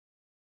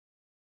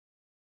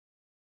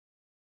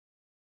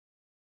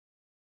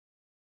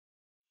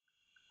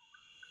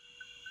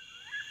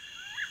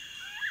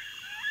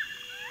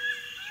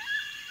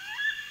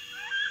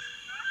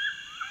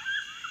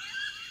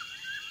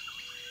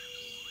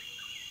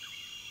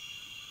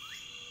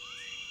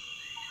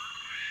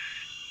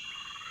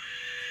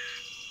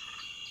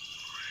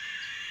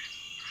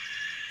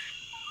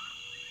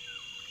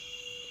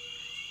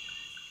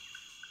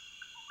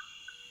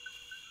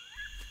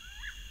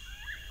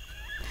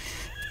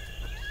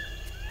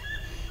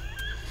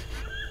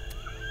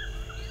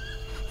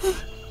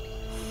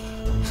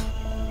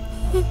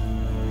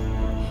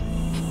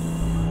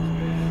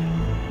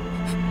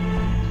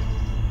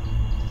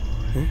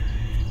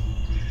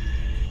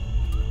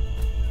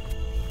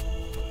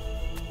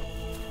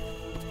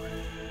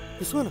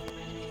റിസ്വാന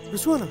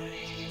റിസ്വാന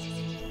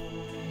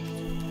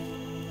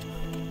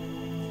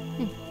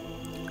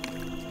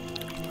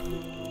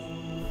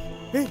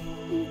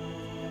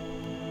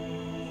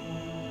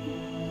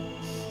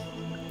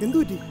എന്തു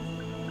പറ്റി?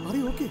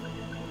 അറിയോ? ഓക്കെ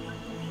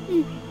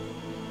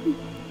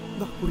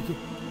കുടിക്കേ.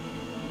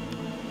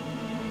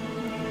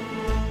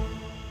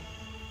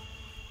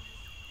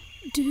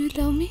 Do you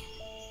love me?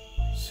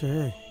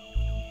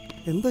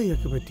 എന്താ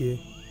ഇയാൾക്ക് പറ്റിയേ?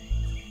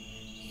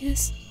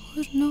 Yes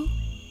or no?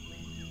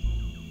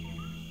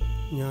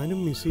 ഞാനും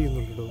മിസ്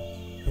ചെയ്യുന്നുണ്ടോ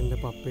എൻ്റെ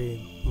പപ്പയും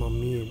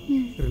മമ്മിയും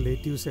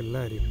റിലേറ്റീവ്സ്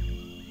എല്ലാവരും.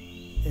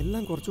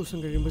 എല്ലാം കുറച്ച് ദിവസം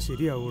കഴിയുമ്പോൾ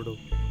ശരിയാവൂടോ.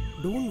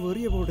 Don't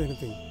worry about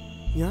anything.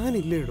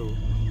 ഞാനില്ലേടോ.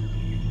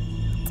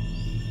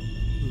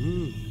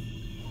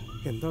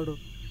 എന്താടോ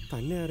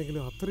തന്നെ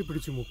ആരെങ്കിലും അത്ര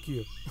പിടിച്ച്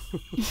മുക്കിയോ?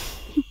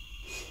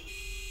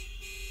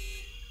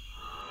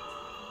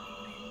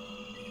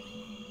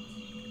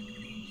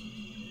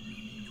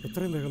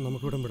 എത്രയും വേഗം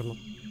നമുക്കിവിടെ വിടണം.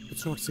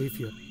 It's not safe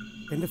here.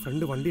 എൻ്റെ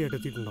front വണ്ടിയായിട്ട്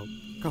എത്തിയിട്ടുണ്ടാവും.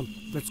 Come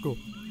let's go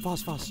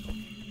fast fast.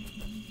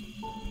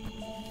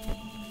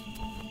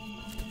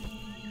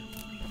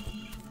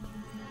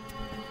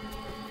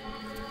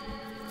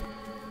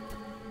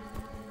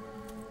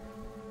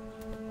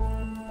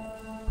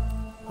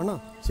 അണ്ണാ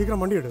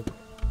സീക്കിരം വണ്ടി എടു.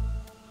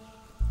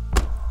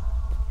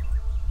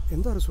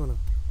 എന്താ റിസ്വാന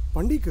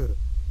വണ്ടി കയറ്.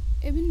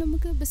 എബിൻ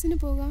നമുക്ക് ബസ്സിന്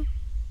പോകാം.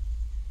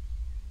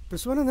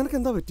 റിസ്വാന നിനക്ക്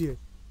എന്താ പറ്റിയേ?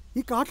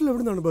 ഈ കാട്ടിൽ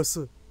എവിടെ നിന്നാണ്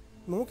ബസ്?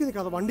 നോക്കി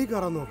നിൽക്കാതെ വണ്ടി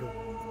കയറാൻ നോക്ക്.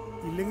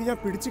 ഇല്ലെങ്കിൽ ഞാൻ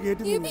പിടിച്ച്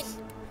കയറ്റി.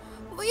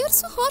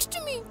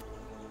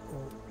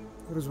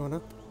 Rizwana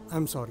I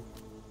am sorry.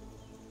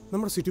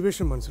 നമ്മുടെ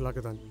സിറ്റുവേഷൻ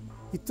മനസ്സിലാക്കി താൻ.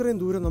 ഇത്രയും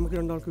ദൂരം നമുക്ക്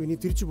രണ്ടാൾക്കും ഇനി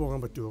തിരിച്ചു പോകാൻ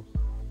പറ്റുമോ?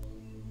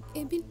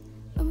 എബിൻ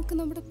നമുക്ക്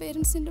നമ്മുടെ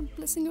പേരൻസിന്റെ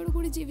ബ്ലെസ്സിങ്ങോട്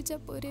കൂടി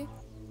ജീവിച്ചാൽ പോരെ?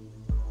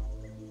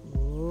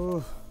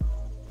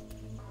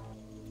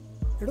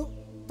 എടോ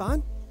താൻ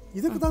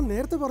ഇതൊക്കെ താൻ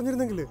നേരത്തെ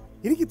പറഞ്ഞിരുന്നെങ്കിൽ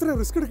എനിക്ക് ഇത്ര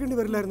റിസ്ക് എടുക്കേണ്ടി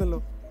വരില്ലായിരുന്നല്ലോ.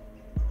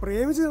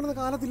 പ്രേമിച്ച് നടന്ന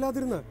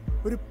കാലത്തില്ലാതിരുന്ന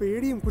ഒരു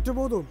പേടിയും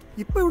കുറ്റബോധവും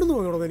ഇപ്പൊ എവിടുന്ന്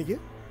വന്നോടോ എനിക്ക്?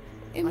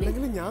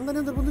 അല്ലെങ്കിൽ ഞാൻ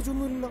തന്നെ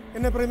നിർബന്ധിച്ചൊന്നുമില്ലല്ലോ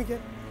എന്നെ പ്രേമിക്കാൻ.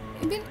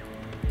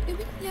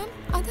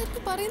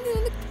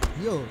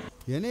 ஐயோ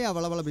என்னையா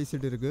வளவள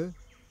பேசிட்டு இருக்கு?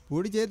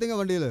 பிடிச்சி ஏத்துங்க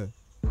வண்டியில.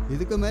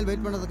 இதுக்கு மேல்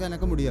வெயிட் பண்ணதுக்கு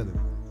எனக்கு முடியாது.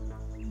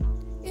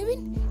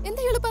 எவின் എന്താ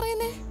ഇയാൾ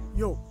പറയുന്നേ?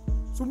 யோ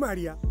சும்மா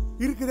அடியா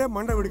இருக்குதே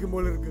மண்டை வெடிக்கும்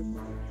போல இருக்கு.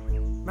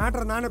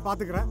 மேட்டர் நானே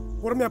பாத்துக்கறேன்.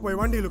 பொறுமையா போய்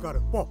வண்டியில உட்காரு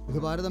போ. இது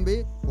பாரு தம்பி,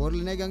 பொருள்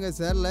இன்னைக்கு அங்க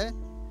சேரல.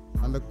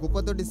 அந்த குப்பை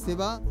தொட்டி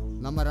சிவா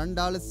நம்ம ரெண்டு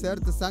ஆளு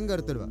சேர்த்து சங்க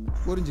எடுத்துடுவா.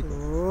 புரிஞ்சுக்கோ.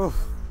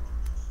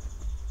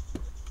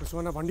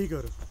 റിസ്വാന വണ്ടി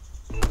കയറ്.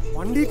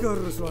 വണ്ടി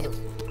കയറ് റിസ്വാന.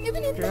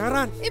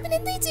 കേറാൻ.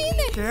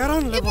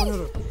 കേറാൻ അല്ലേ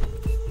പറഞ്ഞത്?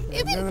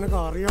 നിനക്ക്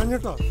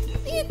അറിയാഞ്ഞിട്ടോ?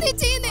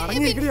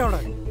 ഇറങ്ങിയിരിക്കടി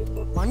അവിടെ.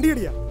 വണ്ടി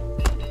അടിയാ.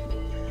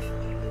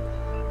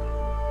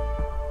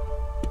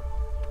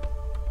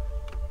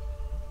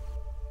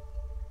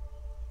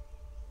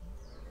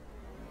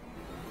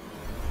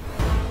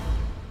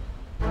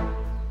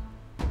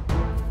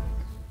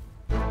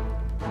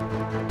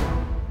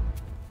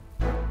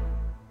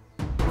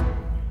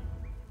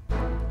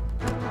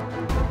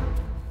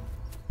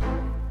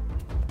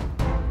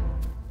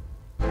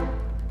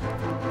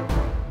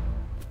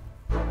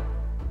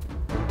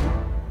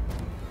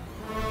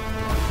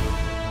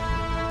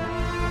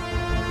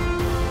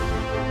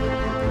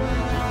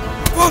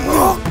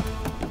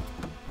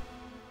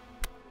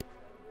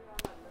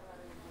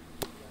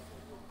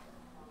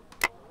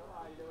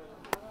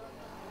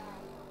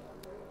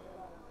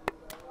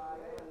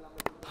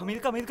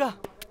 ഹമീദ്ക്ക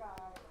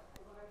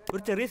ഒരു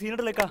ചെറിയ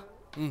സീനുണ്ടല്ലേക്കാ.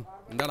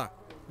 എന്താടാ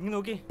ഇങ്ങനെ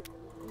നോക്കി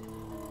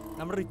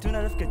നമ്മുടെ റിച്ചുവിനെ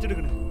ആരെ സ്കെച്ച്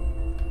എടുക്കണേ.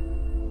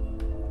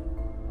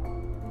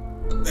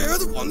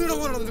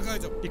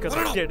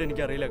 സത്യമായിട്ട്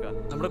എനിക്ക് അറിയില്ലേക്കാ.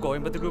 നമ്മുടെ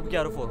കോയമ്പത്തൂർ ഗ്രൂപ്പിക്ക്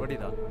ആരോ ഫോർവേഡ്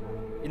ചെയ്താ.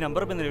 ഈ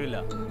നമ്പർ ഇപ്പം നിലവില്ല.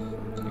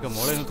 ഇക്ക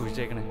മോളെ ഒന്ന്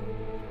സൂക്ഷിച്ചേക്കണേ.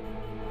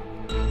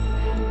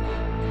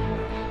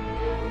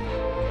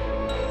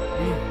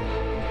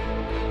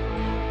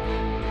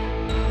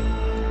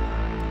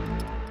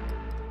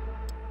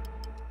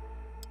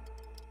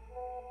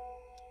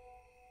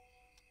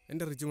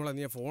 എന്റെ റിച്ചുമോളെ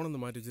നീ ഫോണൊന്ന്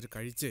മാറ്റി വെച്ചിട്ട്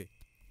കഴിച്ചേ.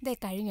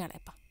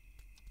 കഴിഞ്ഞാളേപ്പാ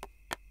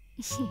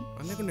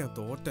അന്നൊക്കെ ഞാൻ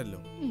തോറ്റല്ലോ.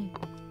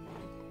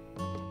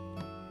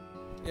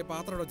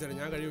 പാത്രം വെച്ചാൽ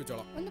ഞാൻ കഴിവ്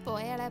വെച്ചോളാം. ഒന്ന്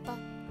പോയാളേപ്പാ.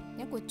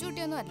 ഞാൻ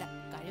കൊച്ചുകുട്ടിയൊന്നും അല്ല,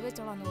 കഴിവ്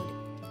വെച്ചോളാന്ന് പോലും.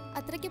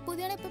 അത്രയ്ക്ക്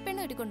പുതിയ ഇപ്പൊ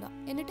പെണ്ണ് എടുക്കണ്ടോ?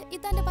 എന്നിട്ട്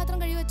ഇതാന്റെ പാത്രം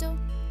കഴിവ് വെച്ചോ.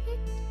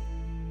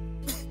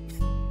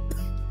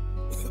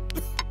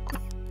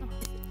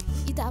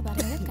 ഇതാ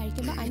പറയുന്നത്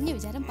കഴിക്കുമ്പോ അന്യ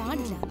വിചാരം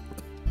പാടില്ല.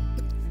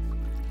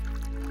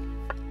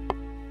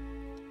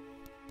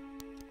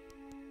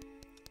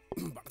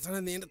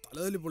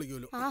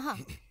 ആഹാ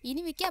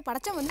ഇനി വിക്കാ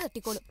പടച്ചം വന്ന്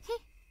തട്ടിക്കോളും.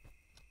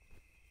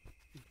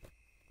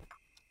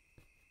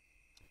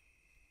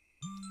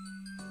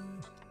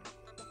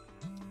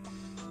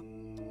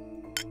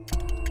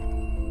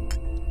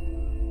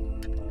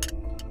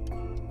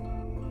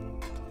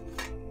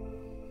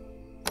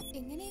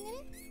 എങ്ങനെ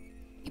എങ്ങനെ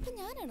ഇപ്പൊ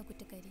ഞാനാണ്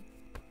കുറ്റക്കാരി?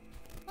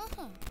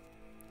 ആഹാ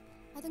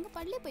അതങ്ങ്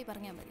പള്ളിയിൽ പോയി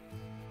പറഞ്ഞാൽ മതി.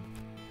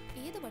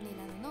 ഏത്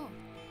പള്ളിയിലാണെന്നോ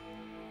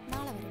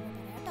നാളെ വരുമ്പോ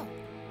പറയാട്ടോ.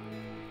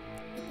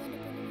 ഇപ്പൊ എന്റെ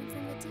പൊന്നു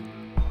ഫോൺ വെച്ച്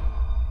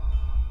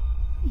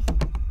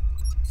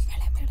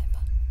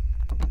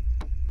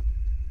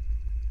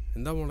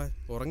എന്താ മോളെ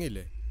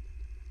ഉറങ്ങിയില്ലേ?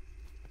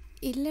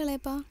 ഇല്ല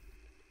ഇളയപ്പാ.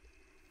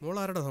 മോൾ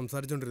ആരോടാ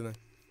സംസാരിച്ചോണ്ടിരുന്നേ?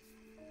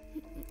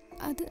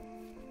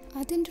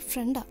 അതെൻ്റെ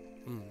ഫ്രണ്ടാ.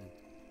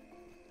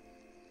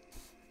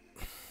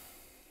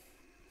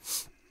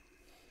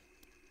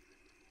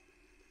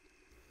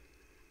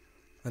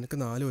 എനിക്ക്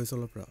 4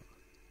 വയസ്സുള്ളപ്പോഴാണ്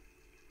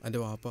എൻ്റെ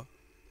വാപ്പ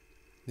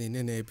നിന്നെ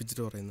എന്നെ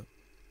ഏൽപ്പിച്ചിട്ട് പറയുന്നു,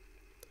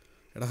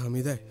 എടാ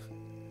ഹമീദേ,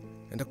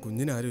 എൻ്റെ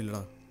കുഞ്ഞിനാരും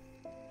ഇല്ലടാ,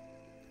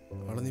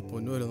 അവളെ നീ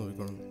പൊന്നുപോലെ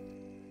നോക്കണം,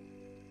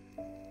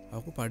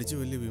 അവൾക്ക് പഠിച്ച്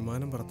വലിയ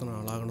വിമാനം പറത്തുന്ന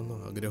ആളാകണമെന്നോ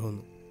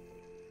ആഗ്രഹമൊന്നും.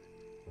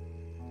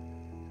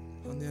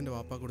 അന്ന് എൻ്റെ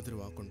വാപ്പ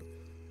കൊടുത്തൊരു വാക്കുണ്ട്,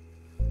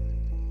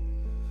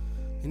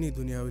 ഇനി ഈ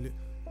ദുനിയാവിൽ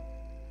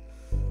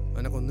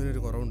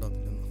എനക്കൊന്നിനൊരു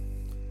കുറവുണ്ടാകത്തില്ലെന്ന്.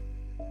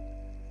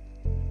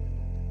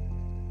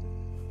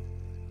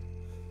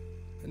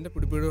 എൻ്റെ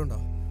പിടിപ്പീടുകൊണ്ടാ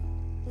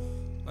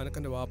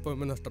അനക്കെൻ്റെ വാപ്പ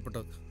അമ്മ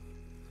നഷ്ടപ്പെട്ടത്.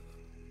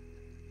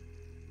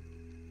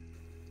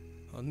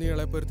 അന്ന്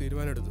ഇളയപ്പോൾ ഒരു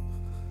തീരുമാനം എടുത്തു,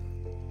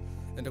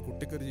 എൻ്റെ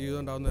കുട്ടിക്കൊരു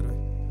ജീവിതം ഉണ്ടാകുന്നവരെ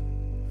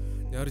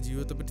ഞാനൊരു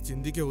ജീവിതത്തെപ്പറ്റി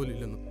ചിന്തിക്കുക പോലും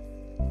ഇല്ലെന്ന്.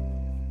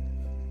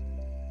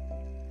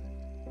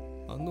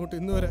 അന്നോട്ട്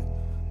ഇന്ന് വരെ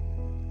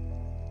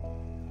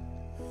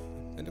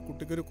എൻ്റെ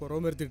കുട്ടിക്കൊരു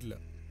കുറവും വരുത്തിയിട്ടില്ല.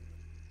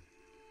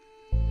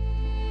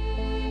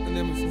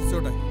 എന്നെ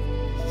വിശ്വസിച്ചോട്ടെ.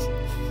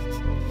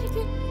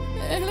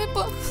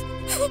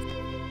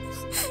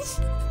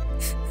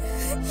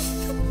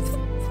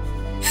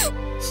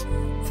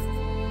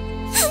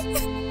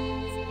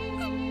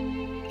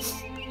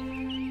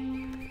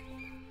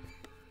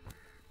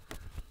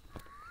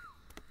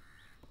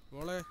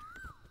 മോളെ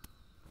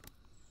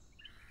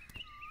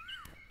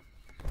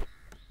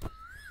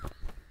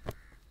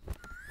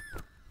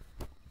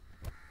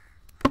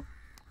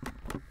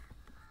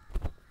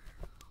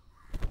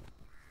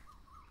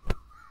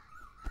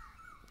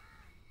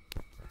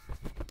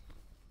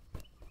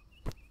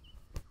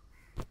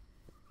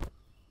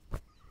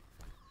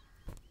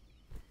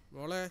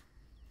മോളെ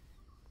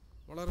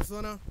മോളെ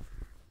റിസ്വാന,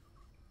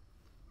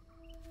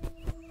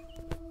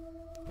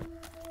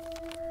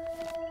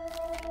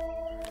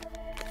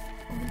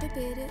 ഓൻ്റെ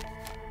പേര്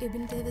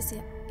എബിൻ ദേവസ്യ.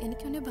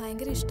 എനിക്കൊന്നെ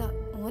ഭയങ്കര ഇഷ്ടമാണ്.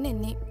 ഓൻ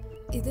എന്നെ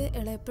ഇത്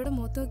ഇളയപ്പയുടെ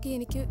മുഖത്ത് നോക്കി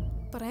എനിക്ക്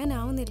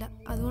പറയാനാവുന്നില്ല,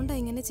 അതുകൊണ്ടാണ്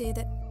ഇങ്ങനെ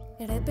ചെയ്ത്.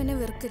 ഇളയപ്പ എന്നെ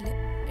വെറുക്കില്ല.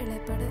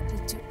 ഇളയപ്പയുടെ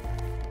റിച്ചു.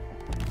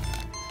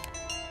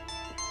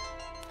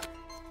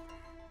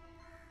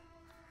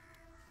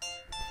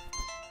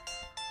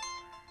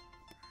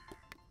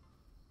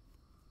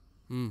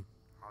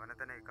 അവനെ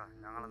തന്നെ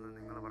ഞങ്ങളന്ന്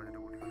നിങ്ങൾ പറഞ്ഞിട്ട്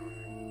കൂട്ടിക്കൊണ്ടു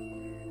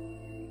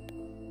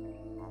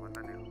അവൻ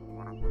തന്നെ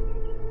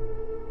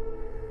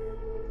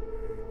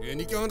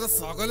എനിക്ക് അവന്റെ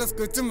സകല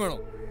സ്കെച്ചും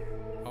വേണം.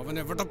 അവൻ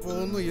എവിടെ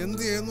പോകുന്നു,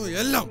 എന്ത് ചെയ്യുന്നു,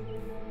 എല്ലാം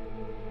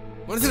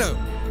മനസ്സിലാകും.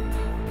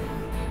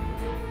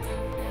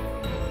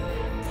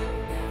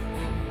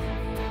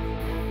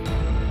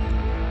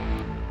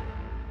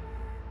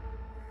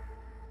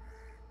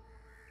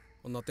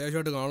 ഒന്ന്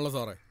അത്യാവശ്യമായിട്ട് കാണല്ലോ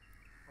സാറേ.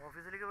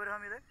 ഓഫീസിലേക്ക്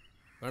വരാം. ഇത്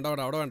വേണ്ട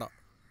വേണ്ട, അവിടെ വേണ്ട,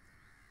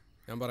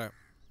 ഞാൻ പറയാം.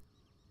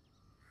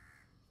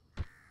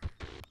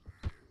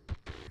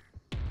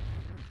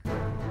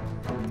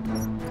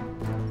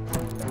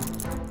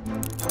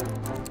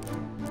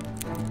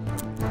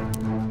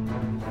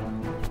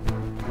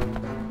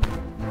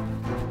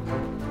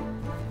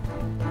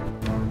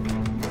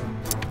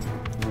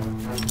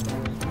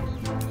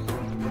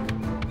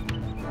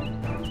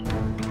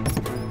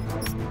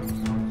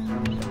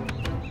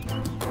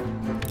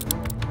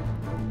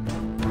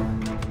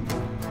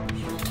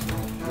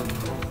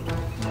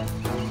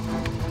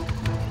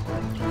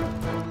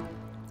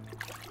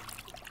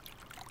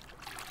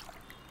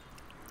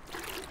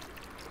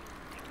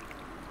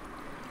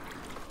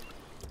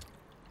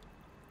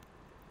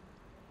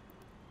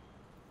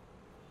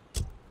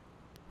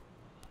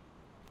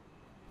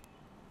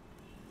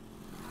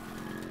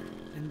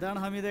 എന്താണ്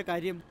ഹമീദേ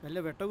കാര്യം? വല്ല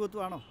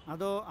വെട്ടകുത്തുവാണോ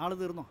അതോ ആള്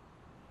തീർന്നോ?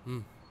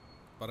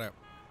 പറയാം.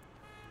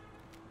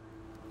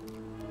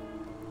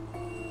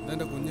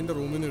 ഇതെൻ്റെ കുഞ്ഞിൻ്റെ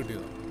റൂമിൽ നിന്ന്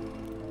കിട്ടിയതാ.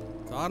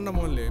 സാറിൻ്റെ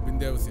മോനല്ലേ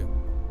ബിന്ദേവസ്യ?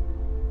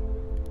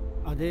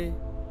 അതെ.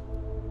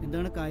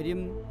 എന്താണ്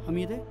കാര്യം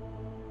ഹമീദേ?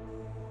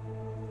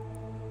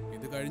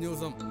 ഇത് കഴിഞ്ഞ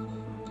ദിവസം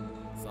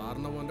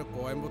സാറിൻ്റെ മോൻ്റെ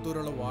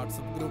കോയമ്പത്തൂരുള്ള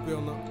വാട്സപ്പ് ഗ്രൂപ്പിൽ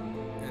വന്ന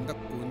എൻ്റെ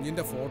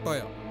കുഞ്ഞിൻ്റെ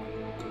ഫോട്ടോയാ.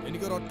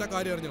 എനിക്കൊരൊറ്റ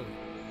കാര്യം അറിഞ്ഞോ,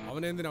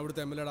 അവനെന്തിനാ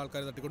അവിടുത്തെ MLA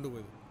ആൾക്കാരെ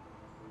തട്ടിക്കൊണ്ടുപോയത്?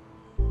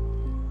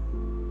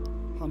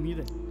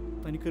 ഹമീദേ,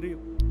 തനിക്കറിയോ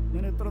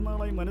ഞാൻ എത്ര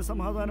നാളായി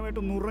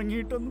മനസ്സമാധാനമായിട്ടൊന്നും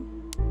ഉറങ്ങിയിട്ടൊന്നും.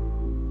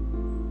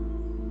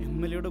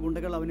 MLA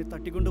ഗുണ്ടകൾ അവനെ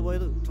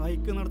തട്ടിക്കൊണ്ടുപോയത്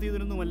സ്ട്രൈക്ക്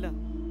നടത്തിയതിനൊന്നുമല്ല.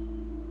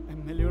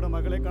 MLA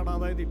മകളെ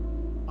കാണാതായതിൽ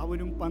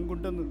അവനും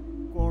പങ്കുണ്ടെന്ന്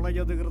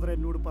കോളേജ് അധികൃതർ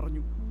എന്നോട്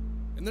പറഞ്ഞു.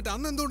 എന്നിട്ട്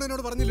അന്ന് എന്തുകൊണ്ട്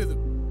എന്നോട് പറഞ്ഞില്ല ഇത്?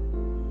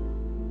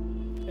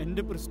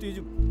 എൻ്റെ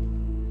പ്രസ്റ്റീജും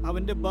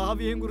അവൻ്റെ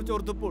ഭാവിയെയും കുറിച്ച്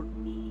ഓർത്തപ്പോൾ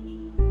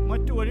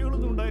മറ്റു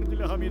വഴികളൊന്നും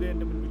ഉണ്ടായിരുന്നില്ല ഹമീദേ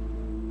എൻ്റെ മുന്നിൽ.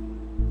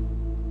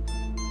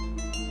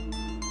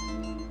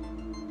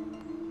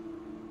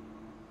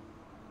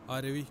 ആ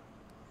രവി,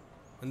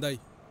 എന്തായി?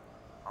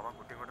 അവൻ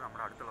കുട്ടിയും കൊണ്ട്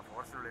നമ്മുടെ അടുത്തുള്ള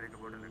ഫോറസ്റ്റിനുള്ളിലേക്ക്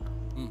പോയിട്ടുണ്ട്.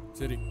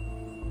 ശരി.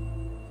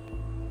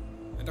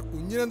 എൻ്റെ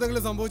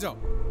കുഞ്ഞിനെന്തെങ്കിലും സംഭവിച്ചോ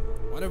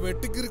അവനെ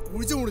വെട്ടിക്കീറി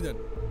കുഴിച്ചു മൂടി ഞാൻ.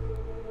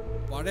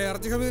 പഴയ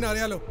ഇറച്ചി ഹമീദിനെ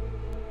അറിയാലോ.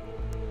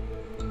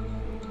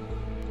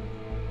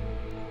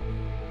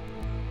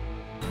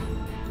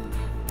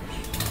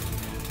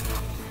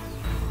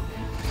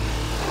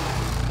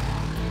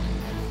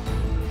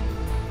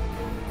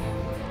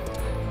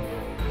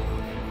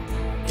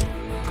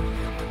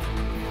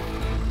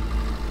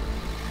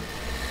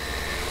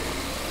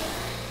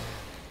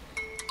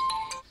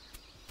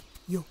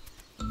 ஐயோ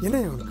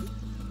என்னையா உனக்கு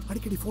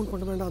அடிக்கடி ஃபோன்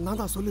பண்ண வேண்டாம்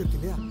நான் தான்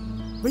சொல்லியிருக்கேன் இல்லையா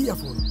வெய்யா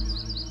ஃபோன்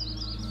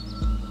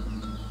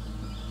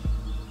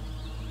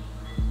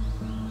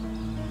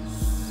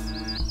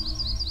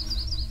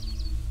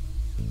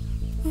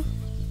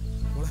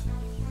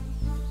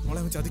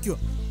മോളെ ചതിക്കുവോ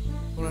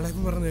മോളെ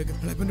ഇളയപ്പൻ പറഞ്ഞു കേൾക്ക്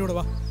ഇളയപ്പൻ്റെ കൂടെ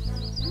വാ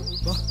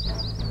വാ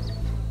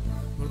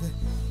വെറുതെ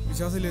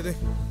വിശ്വാസമില്ലേ അതെ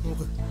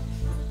നോക്ക്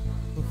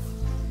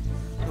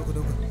നോക്ക്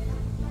നോക്ക്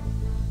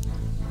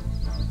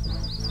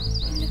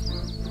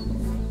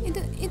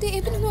ഇത്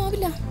എബിനൊന്നും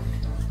ആവില്ല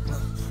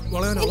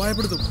മോളെ ഞാൻ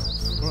അപായപ്പെടുത്തും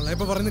മോളെ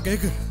ഇപ്പൊ പറയുന്നത്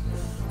കേക്ക്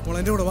മോളെ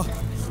എൻ്റെ കൂടെ വാ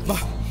വാ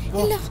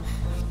ഇല്ല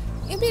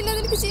എബി ഇല്ലാതെ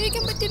എനിക്ക്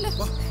ജീവിക്കാൻ പറ്റില്ല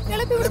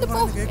ഇളയപ്പ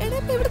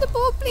ഇവിടുന്ന്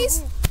പോ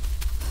പ്ലീസ്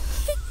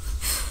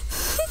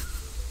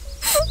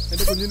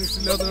എന്റെ കുഞ്ഞിന്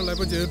ഇഷ്ടമില്ലാത്തതിനുള്ള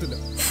ഇപ്പം ചെയ്തിട്ടില്ല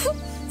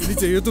ഇനി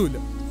ചെയ്യത്തുമില്ല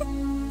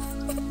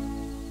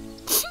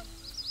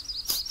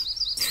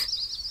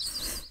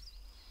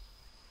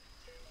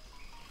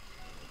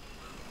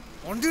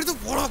വണ്ടി എടുത്ത്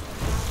പോടാ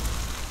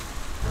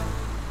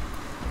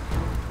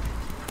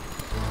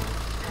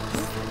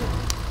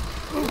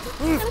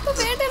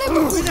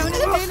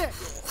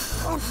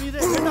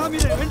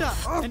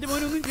എന്റെ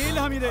മോനൊന്നും ചെയ്യില്ല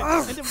ഹമീദേ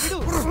എന്റെ വിടൂ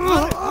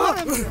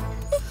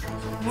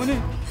മോനെ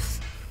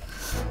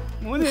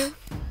മോനെ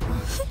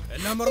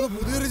എല്ലാം മറന്ന്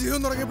പുതിയൊരു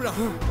ജീവിതം തുടങ്ങിയപ്പോഴാ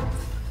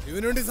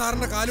ഇവന് വേണ്ടി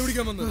സാറിന്റെ കാല്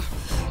പിടിക്കാൻ വന്നത്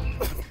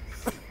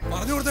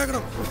പറഞ്ഞു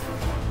കൊടുത്തേക്കണം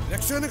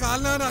രക്ഷകന്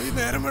കാലിനാൻ അതി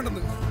നേരം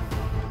വേണ്ടെന്ന്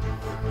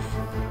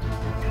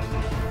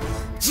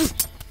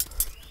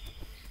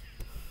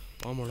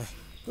ആ മോളെ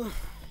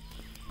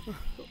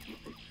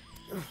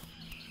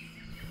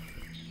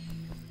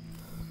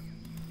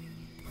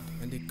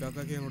എൻ്റെ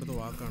ഇക്കാക്കൊക്കെ ഞാൻ കൊടുത്ത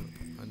വാക്കാണ്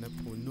എന്നെ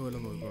പൊന്നുപോലെ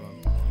നോക്കിക്കോളാം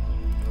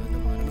അതെൻ്റെ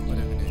മരണം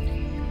വരെ അങ്ങനെ